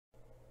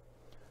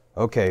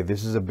Okay,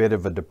 this is a bit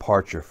of a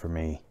departure for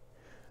me.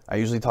 I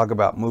usually talk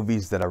about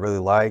movies that I really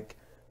like,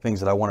 things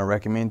that I want to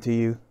recommend to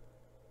you.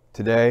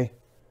 Today,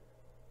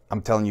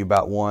 I'm telling you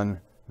about one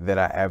that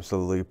I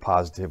absolutely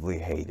positively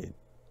hated.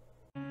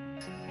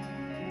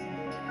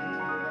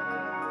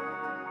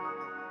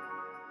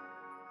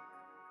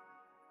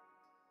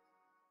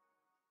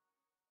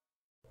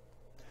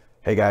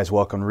 Hey guys,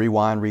 welcome to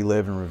Rewind,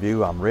 Relive, and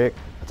Review. I'm Rick.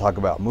 I talk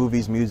about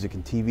movies, music,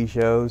 and TV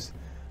shows.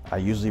 I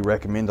usually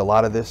recommend a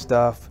lot of this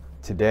stuff.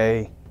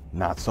 Today,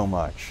 not so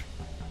much.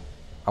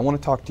 I want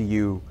to talk to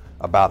you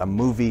about a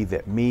movie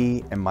that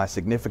me and my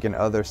significant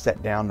other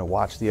sat down to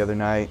watch the other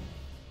night,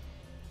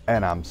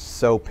 and I'm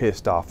so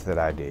pissed off that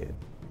I did.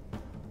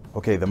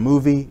 Okay, the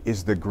movie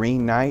is The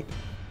Green Knight,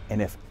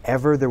 and if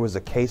ever there was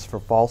a case for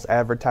false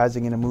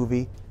advertising in a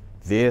movie,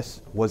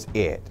 this was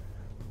it.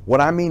 What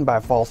I mean by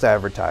false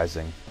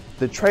advertising,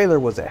 the trailer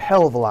was a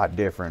hell of a lot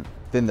different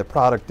than the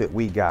product that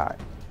we got.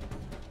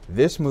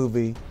 This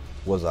movie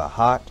was a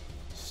hot,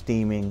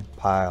 steaming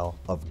pile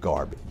of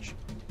garbage.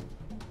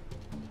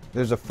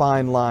 There's a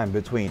fine line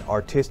between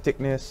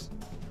artisticness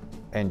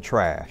and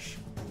trash.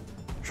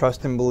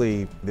 Trust and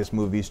believe this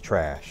movie's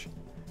trash.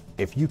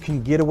 If you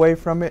can get away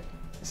from it,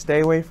 stay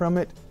away from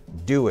it,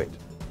 do it.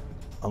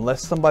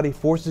 Unless somebody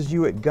forces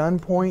you at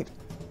gunpoint,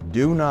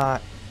 do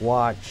not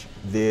watch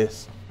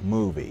this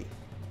movie.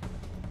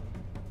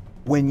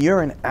 When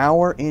you're an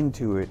hour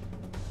into it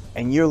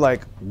and you're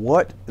like,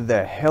 what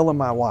the hell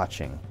am I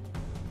watching?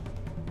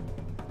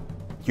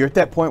 You're at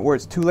that point where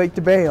it's too late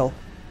to bail.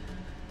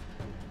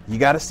 You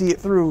got to see it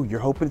through.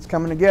 You're hoping it's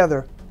coming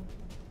together,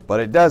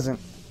 but it doesn't.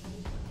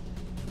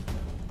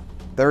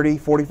 30,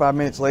 45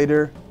 minutes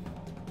later,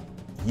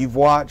 you've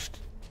watched,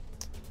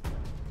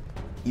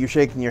 you're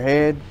shaking your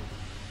head,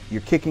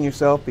 you're kicking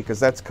yourself because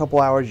that's a couple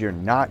hours you're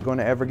not going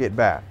to ever get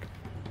back.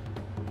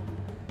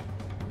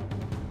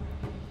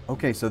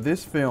 Okay, so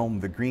this film,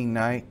 The Green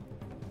Knight,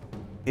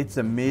 it's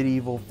a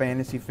medieval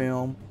fantasy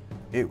film.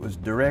 It was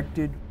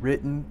directed,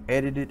 written,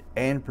 edited,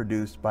 and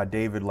produced by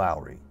David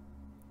Lowery.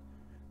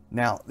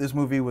 Now, this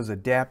movie was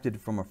adapted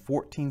from a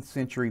 14th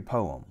century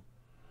poem.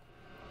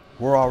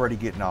 We're already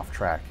getting off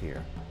track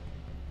here.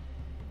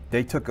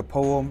 They took a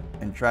poem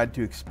and tried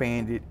to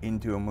expand it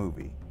into a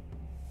movie.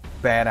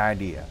 Bad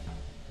idea.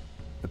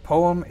 The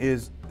poem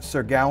is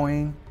Sir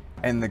Gawain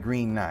and the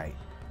Green Knight,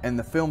 and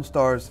the film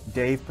stars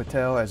Dave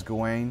Patel as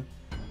Gawain,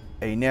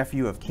 a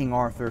nephew of King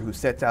Arthur who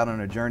sets out on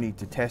a journey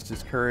to test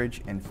his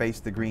courage and face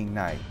the Green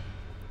Knight.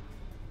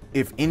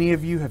 If any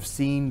of you have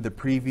seen the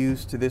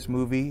previews to this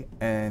movie,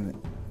 and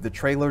the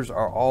trailers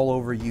are all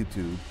over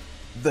YouTube,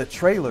 the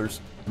trailers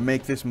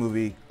make this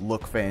movie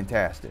look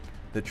fantastic.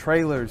 The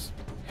trailers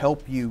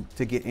help you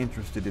to get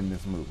interested in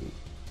this movie.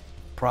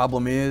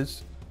 Problem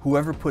is,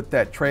 whoever put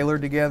that trailer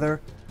together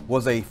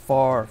was a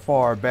far,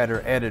 far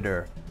better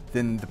editor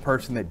than the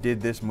person that did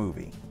this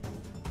movie.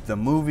 The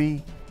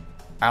movie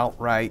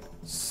outright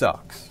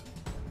sucks.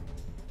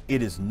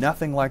 It is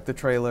nothing like the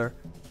trailer.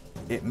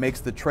 It makes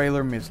the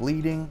trailer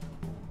misleading,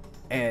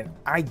 and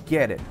I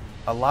get it.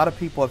 A lot of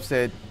people have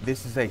said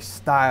this is a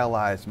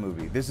stylized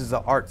movie. This is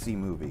an artsy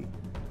movie.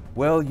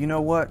 Well, you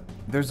know what?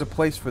 There's a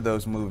place for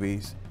those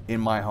movies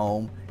in my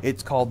home.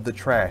 It's called the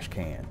trash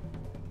can.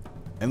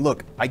 And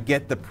look, I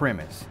get the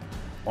premise.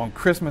 On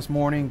Christmas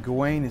morning,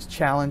 Gawain is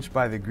challenged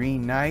by the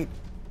Green Knight.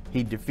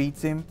 He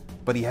defeats him,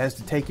 but he has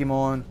to take him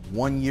on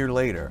 1 year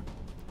later.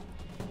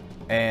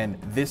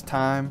 And this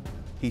time,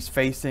 he's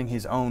facing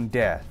his own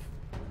death.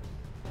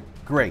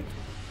 Great.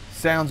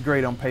 Sounds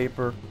great on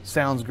paper,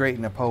 sounds great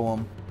in a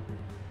poem.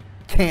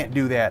 Can't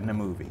do that in a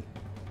movie.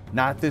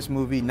 Not this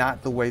movie,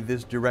 not the way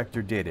this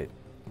director did it.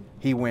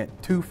 He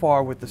went too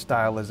far with the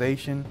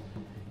stylization.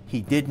 He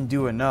didn't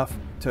do enough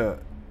to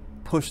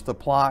push the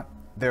plot.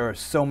 There are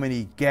so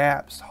many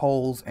gaps,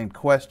 holes, and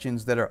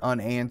questions that are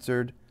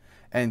unanswered,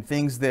 and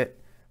things that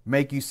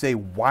make you say,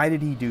 why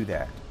did he do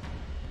that?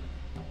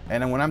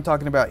 And when I'm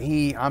talking about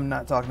he, I'm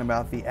not talking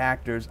about the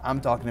actors,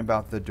 I'm talking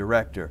about the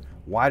director.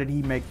 Why did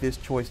he make this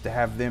choice to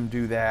have them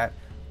do that?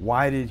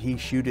 Why did he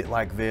shoot it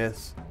like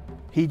this?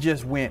 He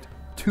just went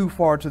too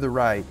far to the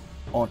right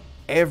on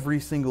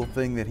every single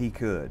thing that he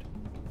could.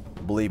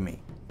 Believe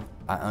me,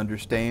 I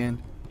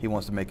understand he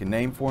wants to make a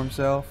name for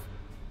himself.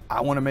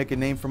 I want to make a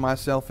name for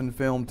myself in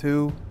film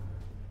too,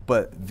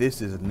 but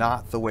this is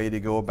not the way to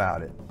go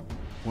about it.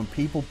 When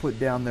people put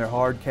down their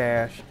hard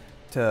cash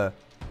to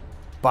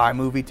buy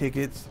movie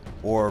tickets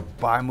or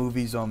buy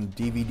movies on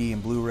DVD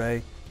and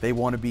Blu-ray, they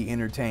want to be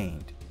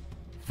entertained.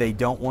 They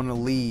don't want to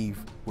leave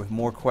with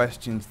more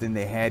questions than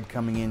they had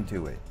coming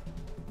into it.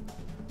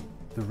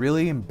 The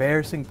really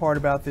embarrassing part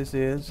about this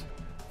is,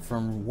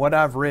 from what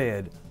I've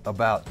read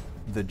about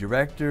the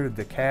director,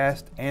 the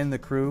cast, and the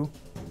crew,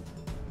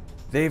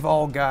 they've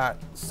all got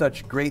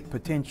such great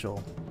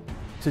potential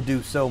to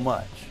do so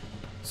much.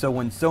 So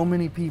when so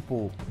many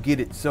people get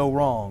it so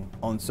wrong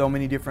on so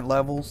many different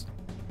levels,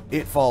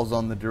 it falls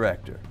on the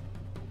director.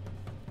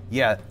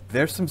 Yeah,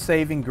 there's some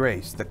saving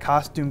grace. The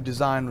costume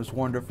design was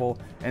wonderful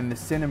and the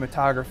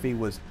cinematography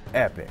was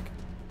epic.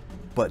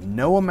 But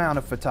no amount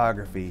of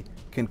photography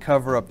can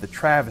cover up the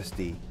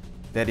travesty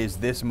that is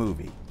this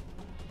movie.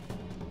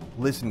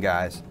 Listen,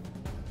 guys,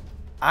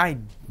 I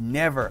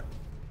never,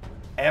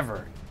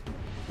 ever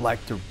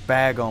like to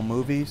bag on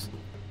movies,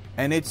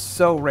 and it's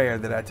so rare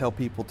that I tell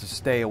people to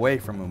stay away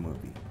from a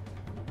movie.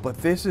 But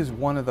this is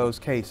one of those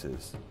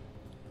cases.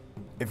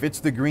 If it's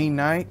The Green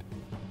Knight,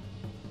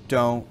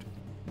 don't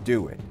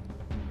do it.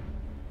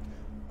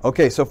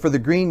 Okay, so for The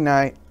Green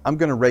Knight, I'm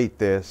gonna rate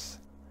this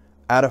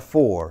out of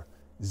 4,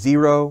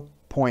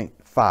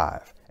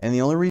 0.5. And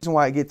the only reason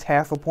why it gets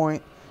half a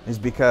point is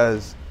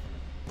because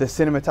the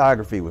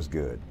cinematography was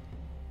good.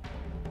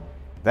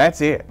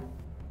 That's it.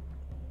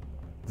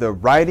 The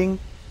writing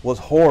was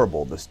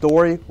horrible. The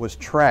story was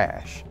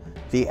trash.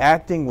 The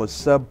acting was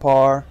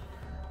subpar.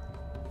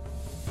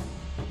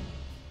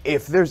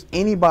 If there's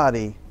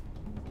anybody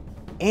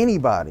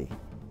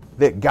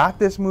that got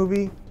this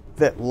movie,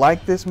 that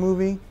liked this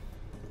movie,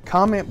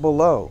 comment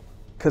below,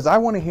 because I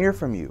want to hear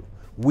from you.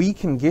 We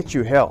can get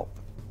you help.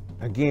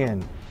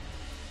 Again,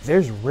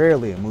 there's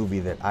rarely a movie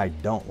that I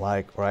don't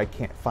like or I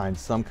can't find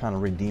some kind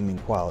of redeeming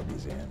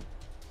qualities in.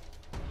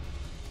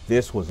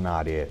 This was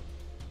not it.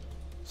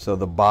 So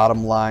the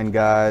bottom line,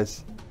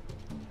 guys,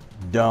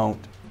 don't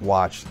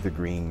watch The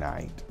Green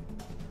Knight.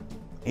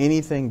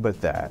 Anything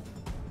but that.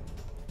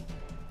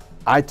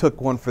 I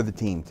took one for the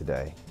team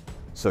today,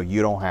 so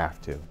you don't have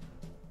to.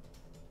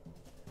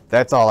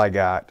 That's all I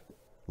got.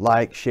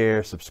 Like,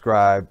 share,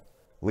 subscribe,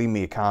 leave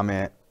me a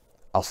comment.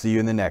 I'll see you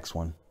in the next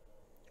one.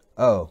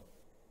 Oh,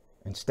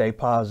 and stay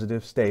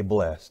positive, stay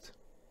blessed.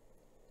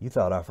 You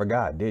thought I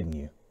forgot, didn't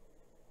you?